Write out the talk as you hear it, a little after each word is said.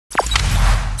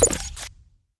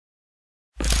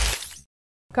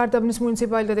გარდაბნის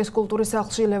მუნიციპალიტეტის კულტურის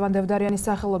სახლში ლევან დევდარიანის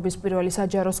სახელობის პირველი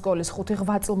საჯარო სკოლის 5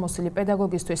 ღვაწლმოსილი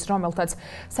პედაგოგისთვის, რომელთაც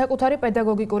საკუთარი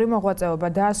პედაგოგიკური მოღვაწეობა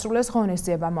დაასრულეს,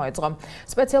 ღონისძიება მოეწყო.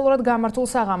 სპეციალურად გამართულ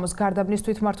საღამოს გარდაბნის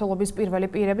თვითმმართველობის პირველი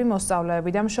პირები,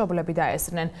 მოსწავლეები და მშობლები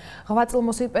დაესწრნენ.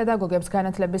 ღვაწლმოსილ პედაგოგებს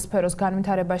განათლების სფეროს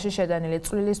განვითარებაში შეტანილი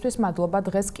წვლილისთვის მადლობა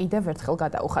დღეს კიდევ ერთხელ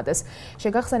გადაუხადეს.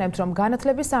 შეგახსენებთ, რომ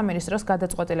განათლების სამინისტროს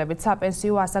გადაწყვეტილებით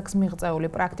საპენსიო ასაკს მიღწეული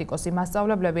პრაქტიკოსი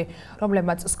მასწავლებლები,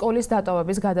 რომლებმაც სკოლის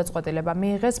დატოვების გადაწყვეტილება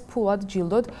მიიღეს, ფულად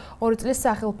ჯილდოდ 2 წლის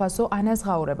სახელფასო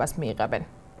ანაზღაურებას მიიღებენ.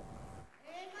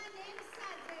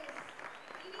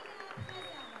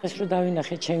 ეს რომ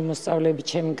დავინახე ჩემი მოსწავლეები,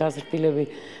 ჩემი გაზრდილები,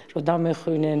 რომ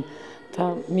დამეხვინენ და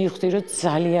მივხვდი, რომ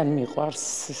ძალიან მიყვარს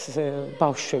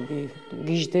ბავშვები,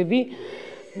 გიჟდები,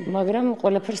 მაგრამ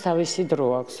ყველაფერს თავისი დრო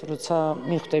აქვს, როცა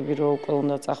მივხვდები, რომ უკვე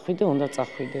უნდა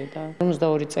წახვიდე და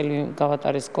 52 წელი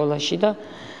გავატარე სკოლაში და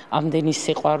ამდენი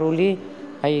სიყვარული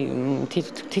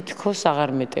თითქოს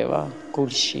აღარ მეტევა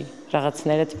გულში,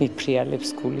 რაღაცნაირად მიფრიალებს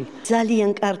გული.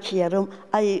 ძალიან კარგია, რომ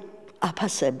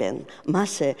აფასებენ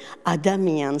მასე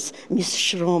ადამიანს, მის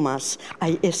შრომას,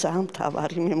 ეს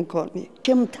ამთავარი მე მგონი.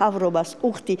 ჩემ მთავრობას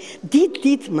უხდი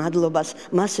დიდ მადლობას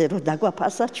მასე, რომ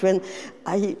დაგვაფასა ჩვენ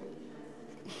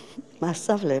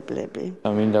მასწავლებლები.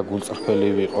 მინდა გულწრფელი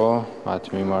ვიყო მათ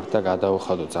მიმართ და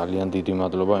გადავუხადო ძალიან დიდი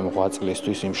მადლობა იმ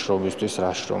ღვაწლისთვის, იმ შრომისთვის,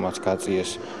 რა შრომაც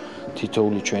გაწიეს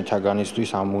თითოეული ჩვენთაგანისთვის,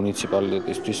 ამ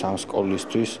მუნიციპალიტეტისთვის, ამ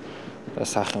სკოლისთვის და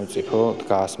სახელმწიფო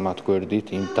დგას მათ გვერდით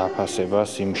იმ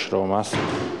დაფასებას, იმ შრომას,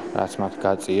 რაც მათ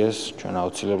გაწიეს, ჩვენ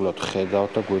აუცილებლად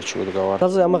ხედავთ და გვერდში ვდგავართ.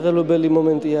 ყველაზე ამაღელებელი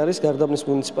მომენტი არის გარდაბნის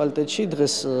მუნიციპალიტეტში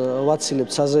დღეს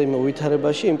ვაცილებთ საზეიმო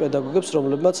ვითარებაში იმ პედაგოგებს,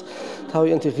 რომლებმაც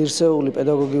თავიანთი ღირსეული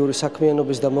პედაგოგიური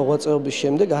საქმიანობის და მოღვაწეობის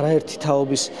შემდეგ, არაერთი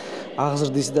თაობის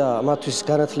აღზრდის და მათთვის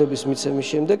განათლების მიცემის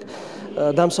შემდეგ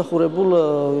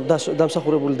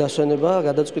დამსახურებული დასვენება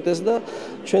გადაწყვიტეს და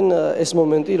ჩვენ ეს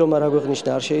მომენტი რომ არ აგვეღნიშნა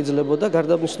არ შეიძლებოდა.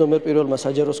 გარდაბნის ნომერ 1-მა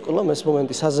საჯარო სკოლამ ეს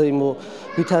მომენტი საზეიმო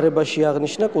ვითარებაში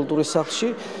აღნიშნა კულტურის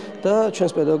სახლში და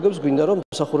ჩვენს პედაგოგებს გვინდა რომ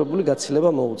დამსახურებული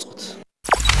გაცილება მოუწყოთ.